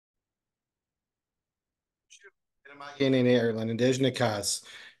In Ireland,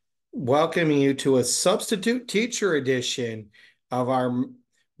 welcoming you to a substitute teacher edition of our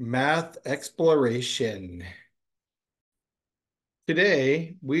math exploration.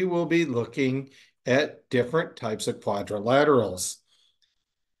 Today, we will be looking at different types of quadrilaterals.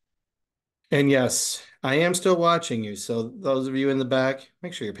 And yes, I am still watching you. So those of you in the back,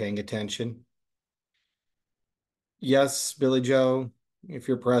 make sure you're paying attention. Yes, Billy Joe, if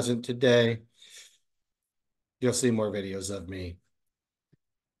you're present today, you'll see more videos of me.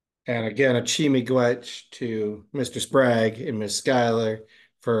 And again, a chimigwech to Mr. Sprague and Miss Schuyler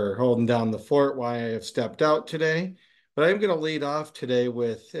for holding down the fort while I have stepped out today. But I'm going to lead off today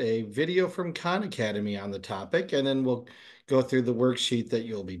with a video from Khan Academy on the topic, and then we'll go through the worksheet that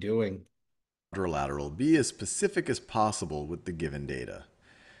you'll be doing. Quadrilateral. Be as specific as possible with the given data.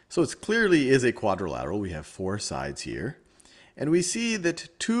 So it clearly is a quadrilateral. We have four sides here. And we see that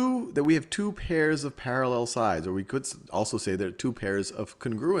we have two pairs of parallel sides, or we could also say there are two pairs of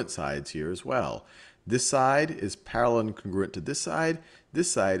congruent sides here as well. This side is parallel and congruent to this side.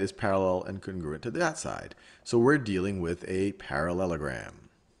 This side is parallel and congruent to that side. So we're dealing with a parallelogram.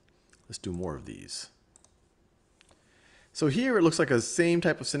 Let's do more of these. So here it looks like a same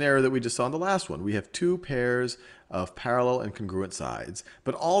type of scenario that we just saw in the last one. We have two pairs of parallel and congruent sides,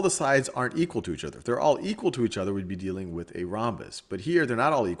 but all the sides aren't equal to each other. If they're all equal to each other, we'd be dealing with a rhombus. But here they're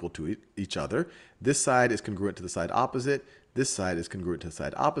not all equal to each other. This side is congruent to the side opposite. This side is congruent to the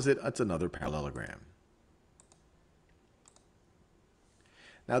side opposite. That's another parallelogram.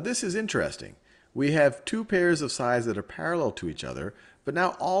 Now this is interesting. We have two pairs of sides that are parallel to each other, but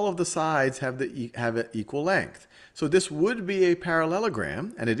now all of the sides have an equal length. So this would be a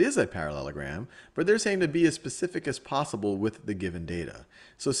parallelogram, and it is a parallelogram, but they're saying to be as specific as possible with the given data.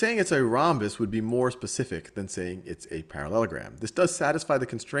 So saying it's a rhombus would be more specific than saying it's a parallelogram. This does satisfy the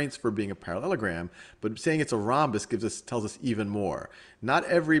constraints for being a parallelogram, but saying it's a rhombus tells us even more. Not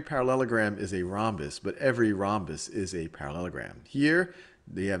every parallelogram is a rhombus, but every rhombus is a parallelogram. Here,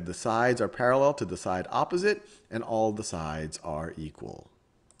 they have the sides are parallel to the side opposite, and all the sides are equal.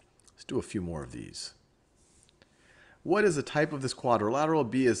 Let's do a few more of these. What is the type of this quadrilateral?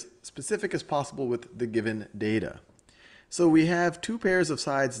 Be as specific as possible with the given data. So we have two pairs of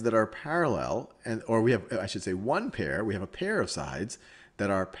sides that are parallel, or we have, I should say, one pair. We have a pair of sides that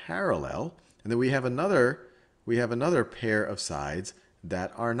are parallel, and then we have another pair of sides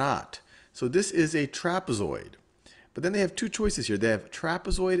that are not. So this is a trapezoid. But then they have two choices here. They have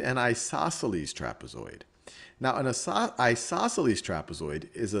trapezoid and isosceles trapezoid. Now, an isosceles trapezoid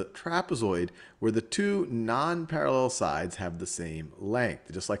is a trapezoid where the two non-parallel sides have the same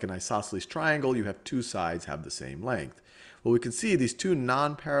length. Just like an isosceles triangle, you have two sides have the same length. Well, we can see these two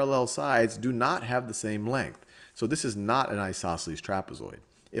non-parallel sides do not have the same length. So this is not an isosceles trapezoid.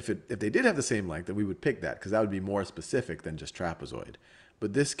 If they did have the same length, then we would pick that because that would be more specific than just trapezoid.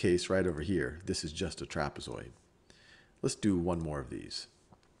 But this case right over here, this is just a trapezoid. Let's do one more of these.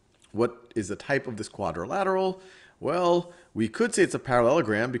 What is the type of this quadrilateral? Well, we could say it's a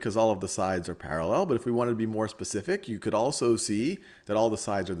parallelogram because all of the sides are parallel, but if we wanted to be more specific, you could also see that all the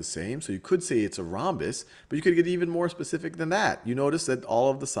sides are the same. So you could say it's a rhombus, but you could get even more specific than that. You notice that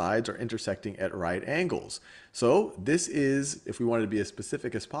all of the sides are intersecting at right angles. So this is, if we wanted to be as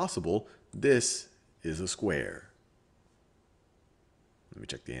specific as possible, this is a square. Let me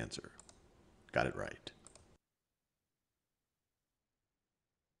check the answer. Got it right.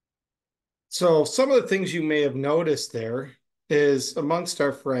 So some of the things you may have noticed there is amongst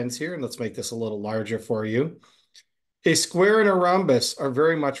our friends here, and let's make this a little larger for you. A square and a rhombus are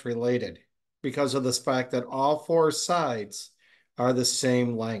very much related because of this fact that all four sides are the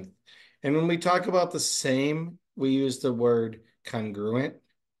same length. And when we talk about the same, we use the word congruent.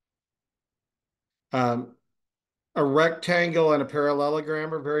 Um, a rectangle and a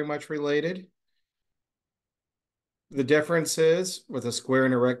parallelogram are very much related. The difference is with a square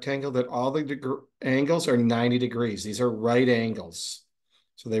and a rectangle that all the angles are 90 degrees. These are right angles.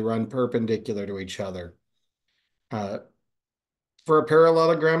 So they run perpendicular to each other. Uh, for a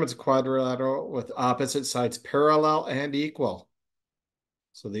parallelogram, it's a quadrilateral with opposite sides parallel and equal.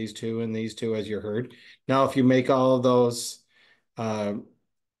 So these two and these two, as you heard. Now, if you make all of those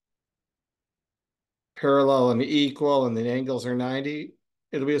parallel and equal and the angles are 90,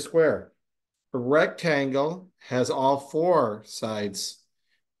 it'll be a square. A rectangle has all four sides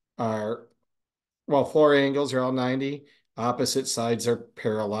are, well, four angles are all 90. Opposite sides are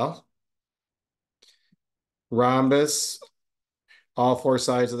parallel. Rhombus, all four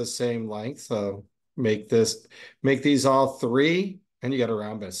sides are the same length. So make these all three, and you got a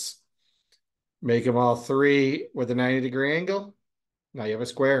rhombus. Make them all three with a 90-degree angle. Now you have a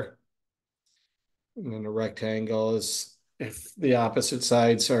square. And then a rectangle is if the opposite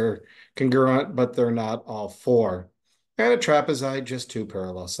sides are congruent, but they're not all four. And a trapezoid, just two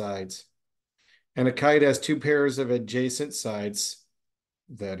parallel sides. And a kite has two pairs of adjacent sides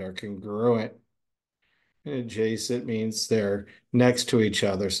that are congruent. And adjacent means they're next to each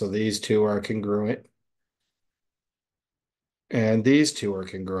other. So these two are congruent. And these two are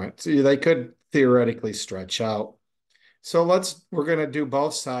congruent. So they could theoretically stretch out. So we're going to do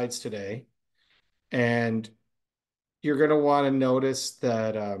both sides today. And you're going to want to notice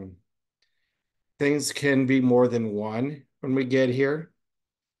that things can be more than one when we get here.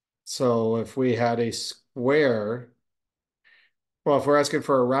 So if we had a square, well, if we're asking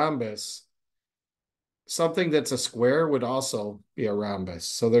for a rhombus, something that's a square would also be a rhombus.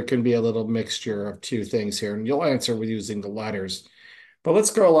 So there can be a little mixture of two things here, and you'll answer with using the letters. But let's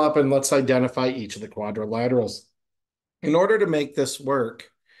scroll up and let's identify each of the quadrilaterals. In order to make this work,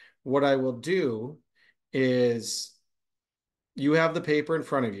 what I will do is you have the paper in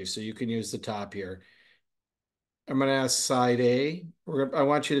front of you, so you can use the top here. I'm going to ask side A. I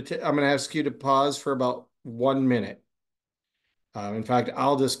want you to, I'm going to ask you to pause for about 1 minute. In fact,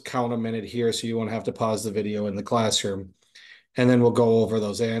 I'll just count a minute here so you won't have to pause the video in the classroom. And then we'll go over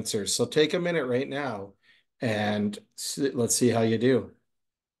those answers. So take a minute right now and let's see how you do.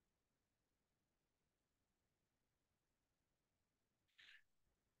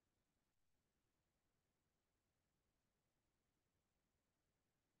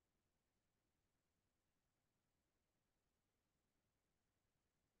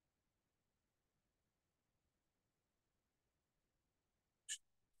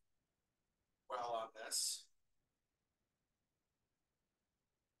 Well, on this.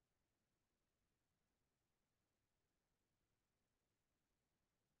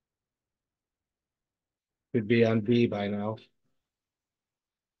 Could be on B by now.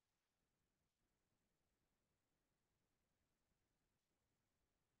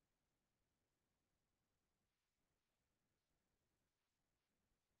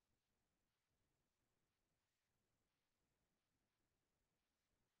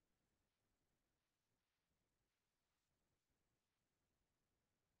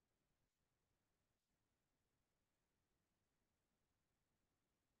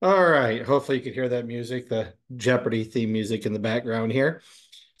 All right. Hopefully you could hear that music, the Jeopardy theme music in the background here.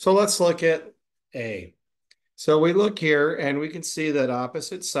 So let's look at A. So we look here and we can see that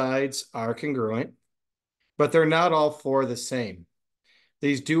opposite sides are congruent, but they're not all four the same.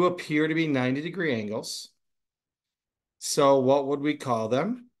 These do appear to be 90-degree angles. So what would we call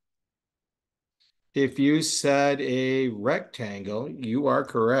them? If you said a rectangle, you are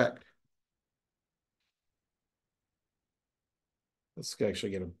correct. Let's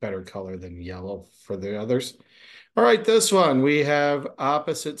actually get a better color than yellow for the others. All right, this one, we have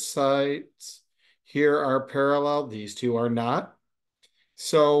opposite sides. Here are parallel. These two are not.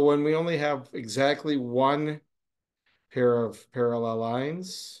 So when we only have exactly one pair of parallel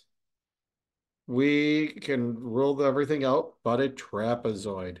lines, we can rule everything out but a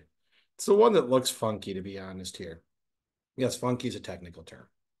trapezoid. It's the one that looks funky, to be honest here. Yes, funky is a technical term.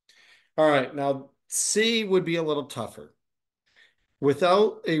 All right, now C would be a little tougher.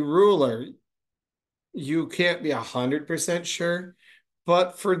 Without a ruler, you can't be 100% sure.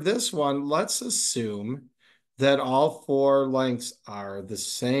 But for this one, let's assume that all four lengths are the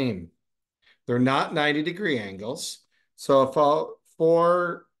same. They're not 90-degree angles. So if all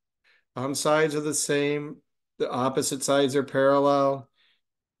four sides are the same, the opposite sides are parallel,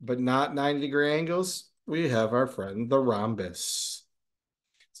 but not 90-degree angles, we have our friend the rhombus.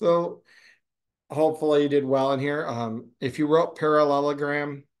 So hopefully you did well in here. If you wrote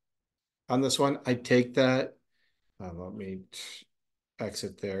parallelogram on this one, I take that. Let me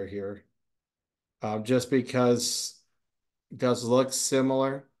exit there here. Just because it does look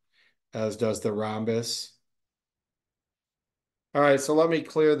similar, as does the rhombus. All right, so let me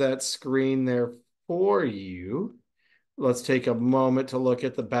clear that screen there for you. Let's take a moment to look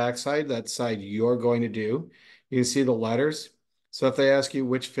at the backside, that side you're going to do. You can see the letters. So if they ask you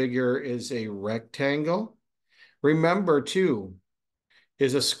which figure is a rectangle, remember too,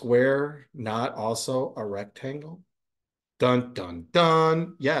 is a square not also a rectangle? Dun, dun,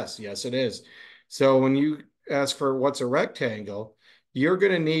 dun. Yes, yes, it is. So when you ask for what's a rectangle, you're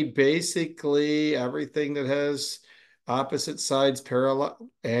going to need basically everything that has opposite sides parallel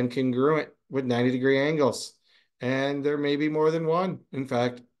and congruent with 90-degree angles. And there may be more than one. In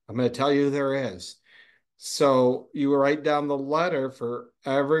fact, I'm going to tell you there is. So you write down the letter for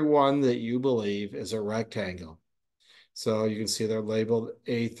every one that you believe is a rectangle. So you can see they're labeled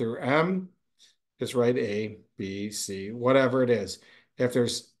A through M. Just write A, B, C, whatever it is. If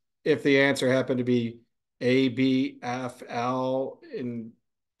there's if the answer happened to be A, B, F, L, and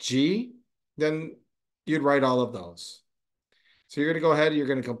G, then you'd write all of those. So you're going to go ahead, you're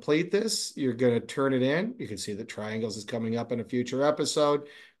going to complete this, you're going to turn it in. You can see the triangles is coming up in a future episode.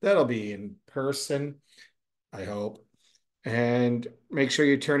 That'll be in person, I hope. And make sure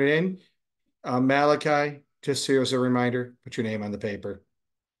you turn it in. Malachi, just so as a reminder, put your name on the paper.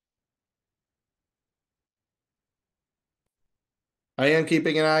 I am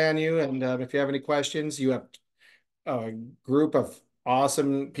keeping an eye on you, and if you have any questions, you have a group of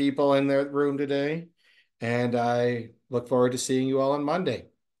awesome people in the room today, and I look forward to seeing you all on Monday.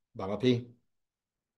 Bye, P.